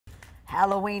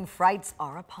Halloween frights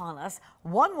are upon us.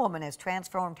 One woman has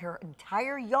transformed her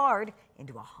entire yard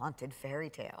into a haunted fairy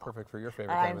tale. Perfect for your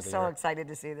favorite time of the year. I'm so excited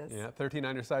to see this. Yeah, 13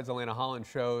 on your side's Elena Holland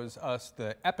shows us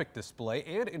the epic display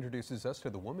and introduces us to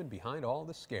the woman behind all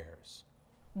the scares.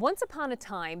 Once upon a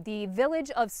time, the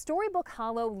village of Storybook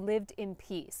Hollow lived in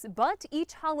peace. But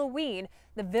each Halloween,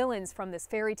 the villains from this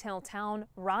fairy tale town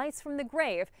rise from the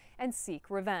grave and seek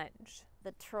revenge.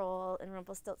 The troll and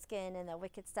Rumpelstiltskin and the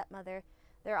wicked stepmother,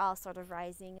 they're all sort of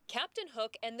rising. Captain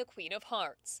Hook and the Queen of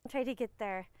Hearts. Try to get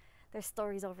their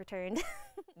stories overturned.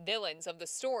 Villains of the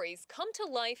stories come to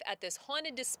life at this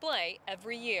haunted display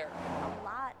every year. A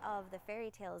lot of the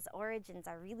fairy tales' origins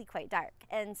are really quite dark,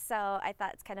 and so I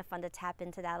thought it's kind of fun to tap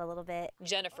into that a little bit.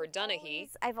 Jennifer Dunahee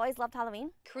I've always loved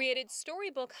Halloween. Created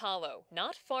Storybook Hollow,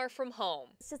 not far from home.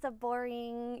 It's just a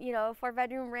boring,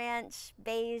 4-bedroom ranch,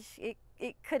 beige.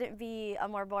 It couldn't be a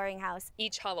more boring house.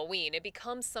 Each Halloween, it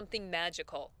becomes something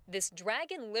magical. This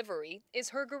dragon livery is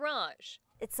her garage.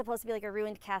 It's supposed to be like a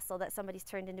ruined castle that somebody's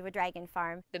turned into a dragon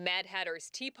farm. The Mad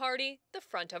Hatter's tea party, the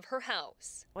front of her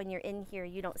house. When you're in here,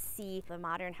 you don't see the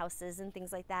modern houses and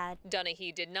things like that.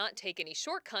 Dunahee did not take any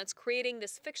shortcuts creating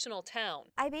this fictional town.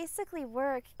 I basically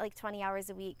work like 20 hours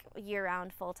a week,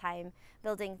 year-round, full-time,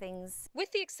 building things.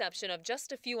 With the exception of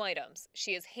just a few items,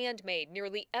 she has handmade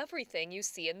nearly everything you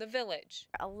see in the village.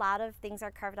 A lot of things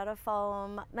are carved out of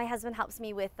foam. My husband helps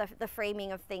me with the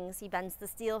framing of things. He bends the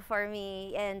steel for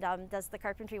me and does the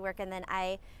carpentry work, and then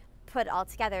I put it all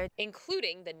together.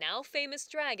 Including the now famous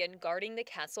dragon guarding the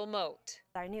castle moat.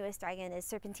 Our newest dragon is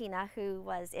Serpentina, who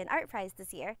was in ArtPrize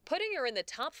this year. Putting her in the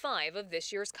top 5 of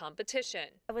this year's competition.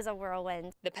 It was a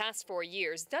whirlwind. The past 4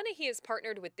 years, Dunahee has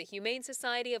partnered with the Humane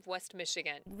Society of West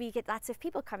Michigan. We get lots of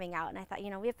people coming out, and I thought,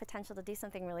 we have potential to do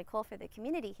something really cool for the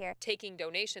community here. Taking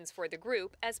donations for the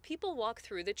group as people walk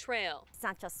through the trail. It's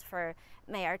not just for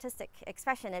my artistic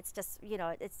expression, it's just,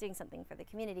 it's doing something for the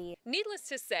community. Needless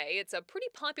to say, it's a pretty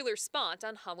popular spot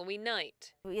on Halloween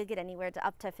night. You'll get anywhere to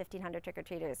up to 1,500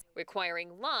 trick-or-treaters. Requiring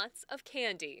lots of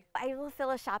candy. I will fill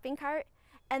a shopping cart,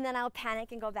 and then I'll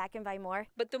panic and go back and buy more.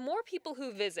 But the more people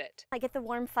who visit, I get the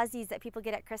warm fuzzies that people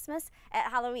get at Christmas,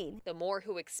 at Halloween. The more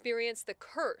who experience the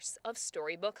curse of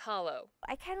Storybook Hollow.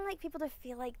 I kind of like people to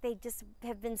feel like they just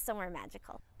have been somewhere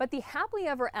magical. But the happily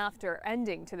ever after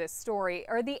ending to this story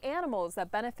are the animals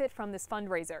that benefit from this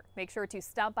fundraiser. Make sure to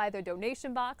stop by the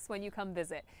donation box when you come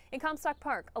visit. In Comstock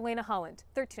Park, Elena Holland,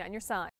 13 on your side.